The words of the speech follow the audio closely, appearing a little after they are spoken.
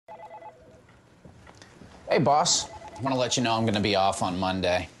Hey, boss. I want to let you know I'm going to be off on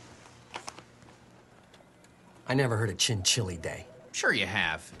Monday. I never heard of Chinchilli Day. Sure you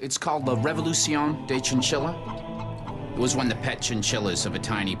have. It's called the Revolucion de Chinchilla. It was when the pet chinchillas of a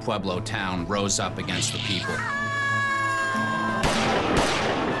tiny Pueblo town rose up against the people.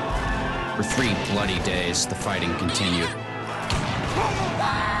 For 3 bloody days, the fighting continued.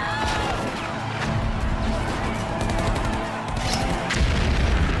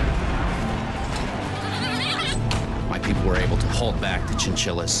 My people were able to hold back the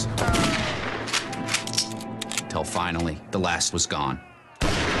chinchillas. Till finally, the last was gone.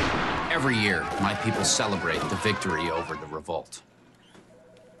 Every year, my people celebrate the victory over the revolt.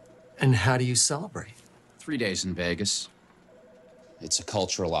 And how do you celebrate? 3 days in Vegas. It's a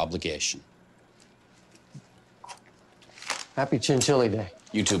cultural obligation. Happy Chinchilli Day.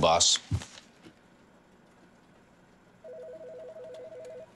 You too, boss.